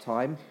a tough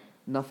time,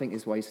 nothing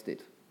is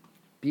wasted.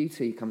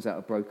 Beauty comes out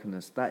of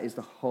brokenness. That is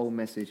the whole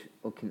message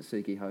of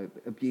Kintsugi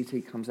Hope.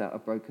 Beauty comes out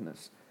of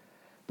brokenness.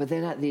 But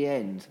then at the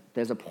end,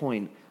 there's a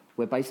point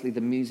where basically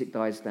the music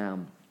dies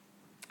down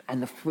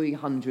and the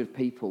 300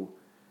 people,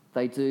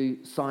 they do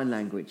sign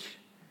language.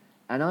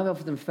 And I've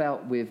often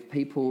felt with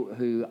people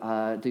who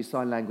do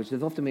sign language,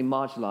 they've often been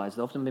marginalised,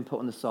 they've often been put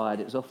on the side,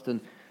 it's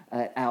often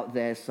out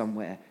there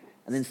somewhere.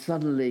 And then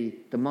suddenly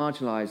the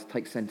marginalised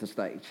take centre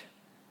stage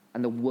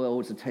and the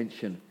world's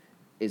attention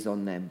is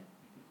on them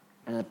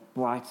and a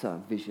brighter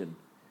vision.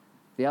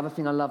 The other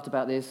thing I loved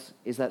about this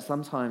is that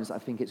sometimes I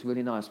think it's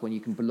really nice when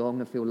you can belong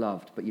and feel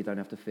loved, but you don't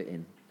have to fit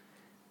in.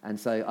 And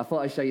so I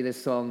thought I'd show you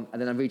this song,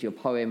 and then I'll read you a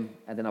poem,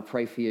 and then I'll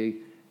pray for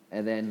you,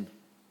 and then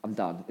I'm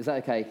done. Is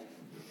that okay?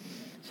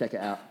 Check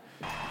it out.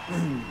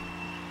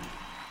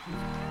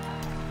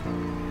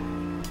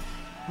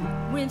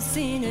 We've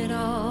seen it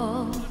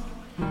all.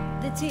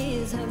 The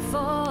tears have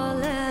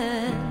fallen,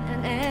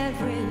 and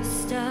every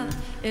step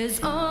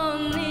is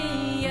on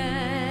the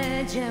edge.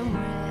 edge and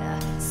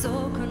we're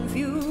so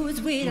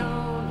confused we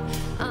don't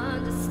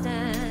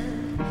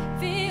understand.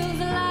 Feels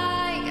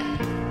like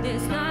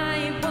this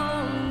night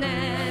won't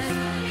end.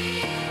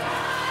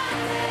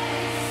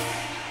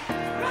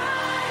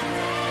 Bright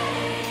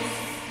days,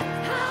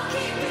 I'll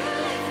keep you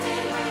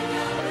lifted when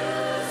you're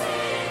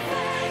losing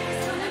faith.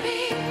 It's gonna be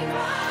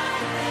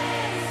bright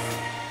days,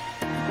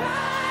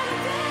 bright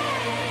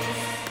days.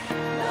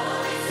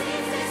 Though it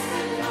seems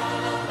distant, all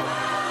the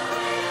world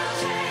will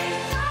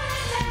change.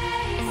 Bright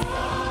days,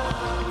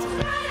 to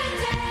brighter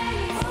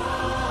days,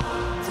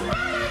 to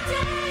brighter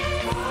days.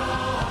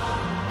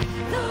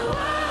 The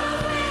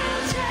world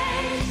will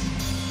change.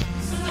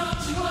 So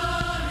don't you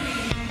worry,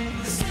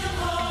 there's still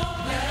hope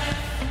left.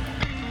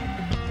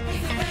 If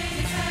the pain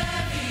is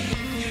heavy,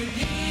 you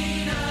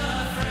need a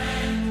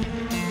friend.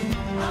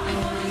 I'll be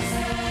holding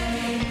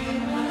steady,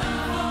 I'm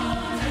not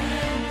holding.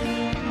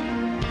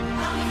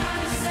 I'll be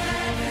kind of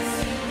seconds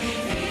till we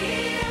meet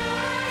again.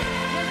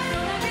 There's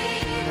gonna be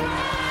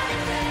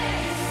bright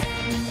days,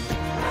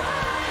 bright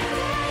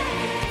days.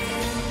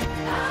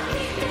 I'll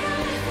keep you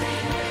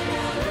lifted when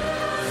you're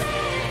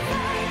losing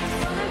faith. It's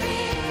gonna be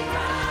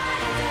bright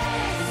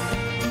days,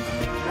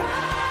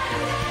 bright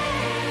days.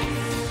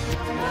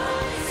 Though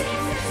it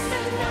seems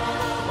distant,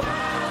 all the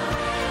world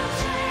will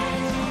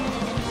change.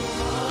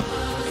 All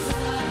of a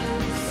sudden, the sun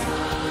starts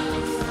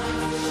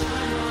to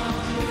shine on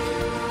you.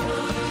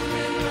 You've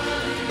been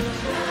running,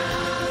 but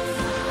now it's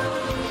time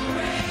to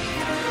break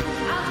through.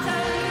 I'll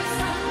tell you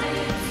something,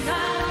 it's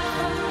not all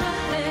for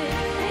nothing.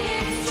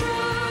 It's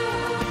true,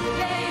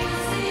 yeah,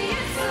 you'll see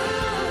it soon.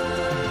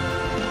 I'll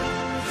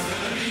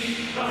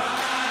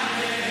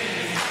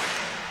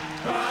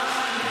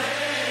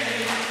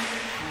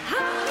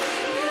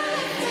keep you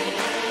lifted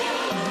when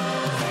you're losing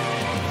faith.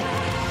 Bright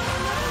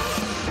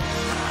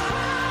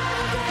days,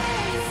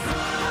 bright days.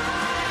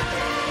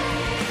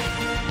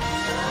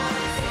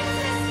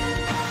 Though it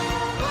seems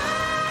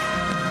distant, all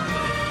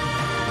the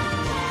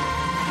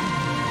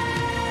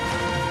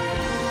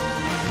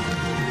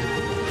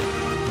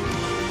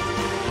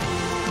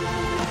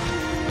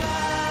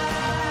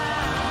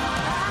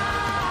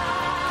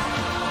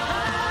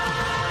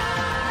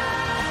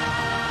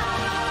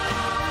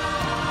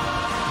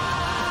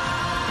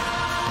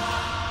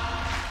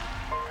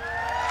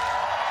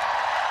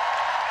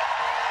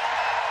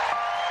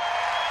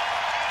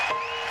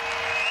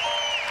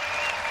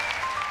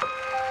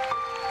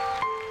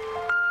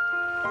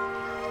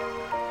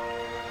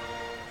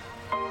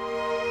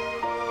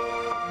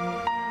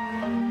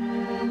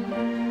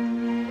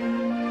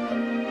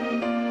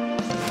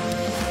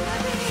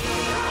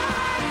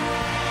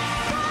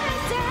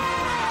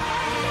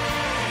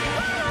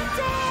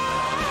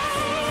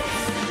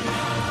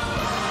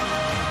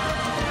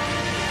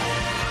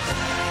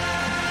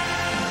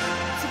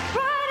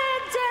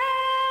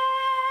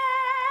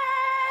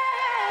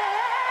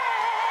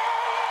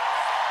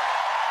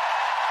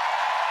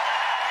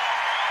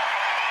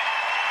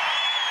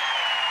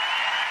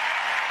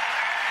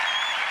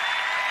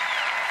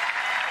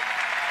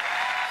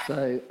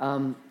So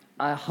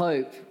I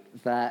hope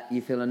that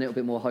you feel a little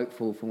bit more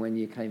hopeful from when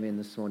you came in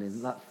this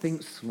morning. Like,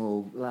 think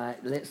small. Like,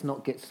 let's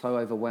not get so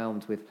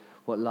overwhelmed with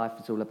what life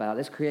is all about.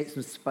 Let's create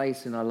some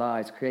space in our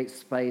lives, create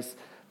space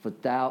for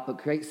doubt, but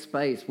create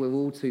space. We're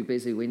all too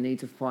busy. We need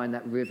to find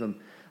that rhythm,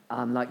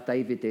 like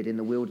David did in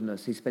the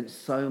wilderness. He spent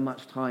so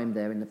much time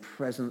there in the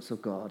presence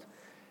of God.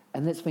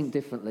 And let's think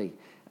differently.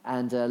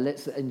 And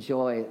let's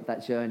enjoy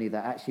that journey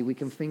that actually we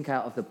can think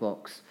out of the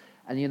box.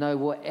 And you know,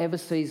 whatever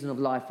season of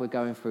life we're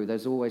going through,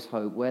 there's always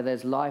hope. Where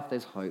there's life,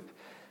 there's hope.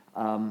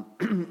 I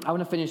want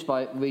to finish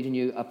by reading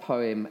you a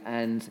poem,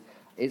 and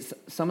it's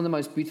some of the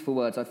most beautiful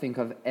words I think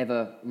I've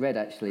ever read,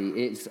 actually.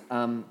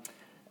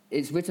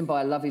 It's written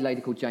by a lovely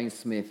lady called Jane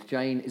Smith.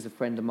 Jane is a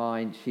friend of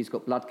mine. She's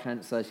got blood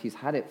cancer. She's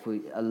had it for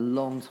a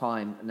long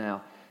time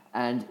now,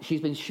 and she's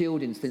been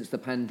shielding since the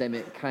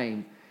pandemic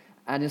came.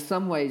 And in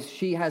some ways,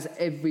 she has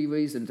every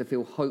reason to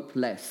feel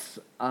hopeless.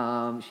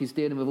 She's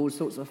dealing with all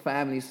sorts of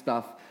family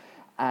stuff,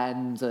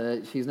 and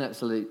she's an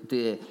absolute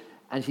dear.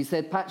 And she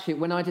said, Patrick,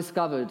 when I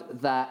discovered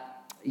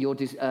that you're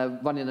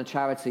running a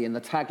charity and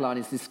the tagline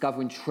is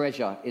discovering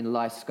treasure in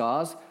life's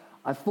scars,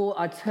 I thought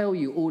I'd tell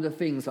you all the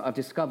things that I've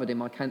discovered in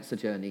my cancer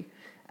journey.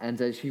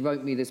 And she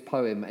wrote me this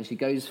poem, and she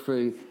goes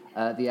through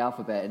the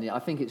alphabet, and I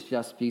think it's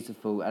just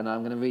beautiful, and I'm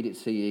going to read it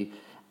to you,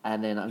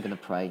 and then I'm going to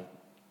pray.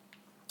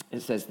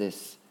 It says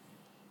this: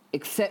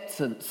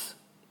 acceptance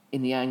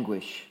in the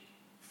anguish.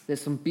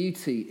 There's some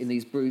beauty in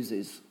these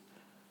bruises.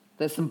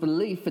 There's some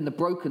belief in the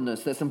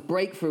brokenness. There's some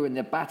breakthrough in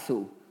the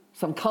battle,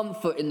 some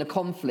comfort in the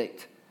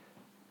conflict,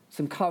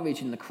 some courage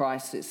in the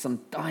crisis,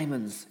 some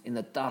diamonds in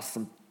the dust,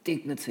 some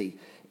dignity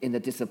in the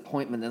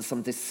disappointment, and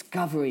some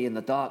discovery in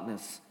the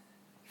darkness,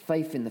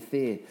 faith in the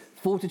fear,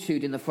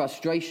 fortitude in the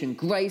frustration,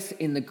 grace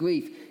in the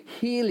grief,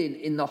 healing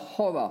in the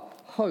horror,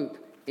 hope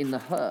in the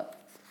hurt,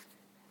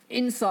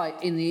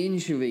 insight in the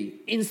injury,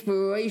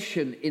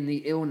 inspiration in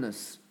the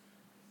illness,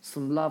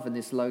 some love in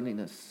this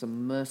loneliness,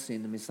 some mercy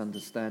in the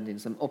misunderstanding,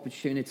 some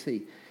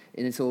opportunity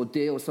in this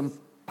ordeal, some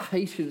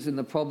patience in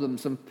the problem,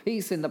 some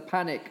peace in the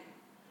panic,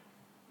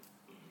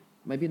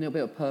 maybe a little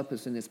bit of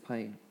purpose in this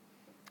pain,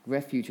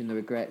 refuge in the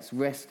regrets,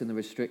 rest in the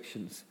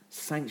restrictions,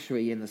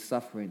 sanctuary in the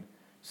suffering,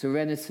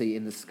 serenity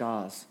in the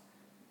scars,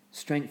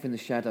 strength in the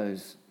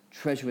shadows,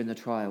 treasure in the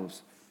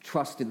trials,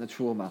 trust in the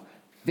trauma,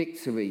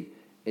 victory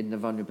in the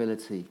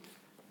vulnerability,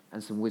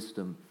 and some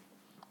wisdom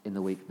in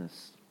the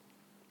weakness.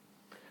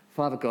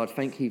 Father God,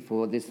 thank you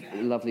for this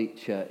lovely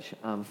church.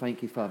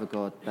 Thank you, Father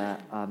God,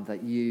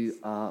 that you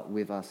are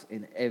with us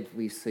in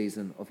every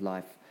season of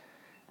life.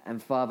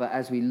 And Father,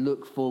 as we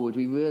look forward,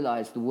 we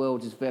realize the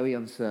world is very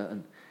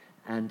uncertain.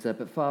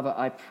 But Father,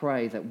 I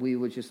pray that we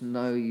would just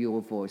know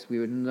your voice. We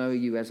would know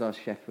you as our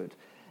shepherd,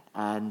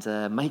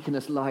 and making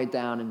us lie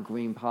down in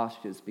green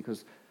pastures,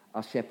 because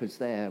our shepherd's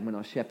there. And when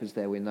our shepherd's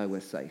there, we know we're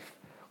safe.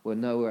 We'll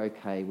know we're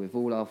okay with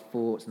all our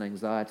thoughts and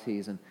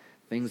anxieties and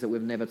things that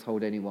we've never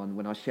told anyone.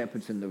 When our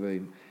shepherd's in the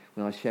room,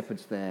 when our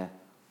shepherd's there,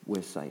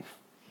 we're safe.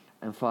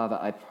 And Father,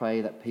 I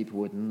pray that people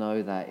would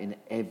know that in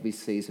every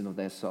season of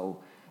their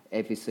soul,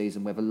 every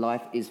season, whether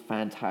life is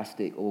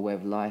fantastic or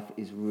whether life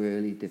is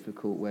really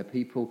difficult, where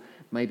people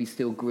may be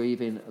still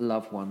grieving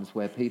loved ones,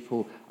 where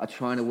people are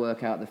trying to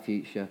work out the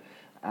future.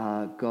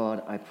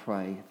 God, I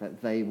pray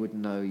that they would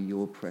know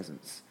your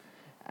presence.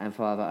 And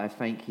Father, I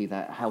thank you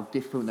that how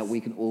different that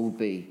we can all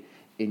be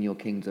in your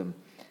kingdom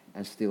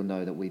and still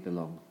know that we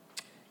belong.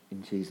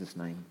 In Jesus'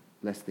 name,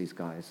 bless these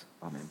guys.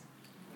 Amen.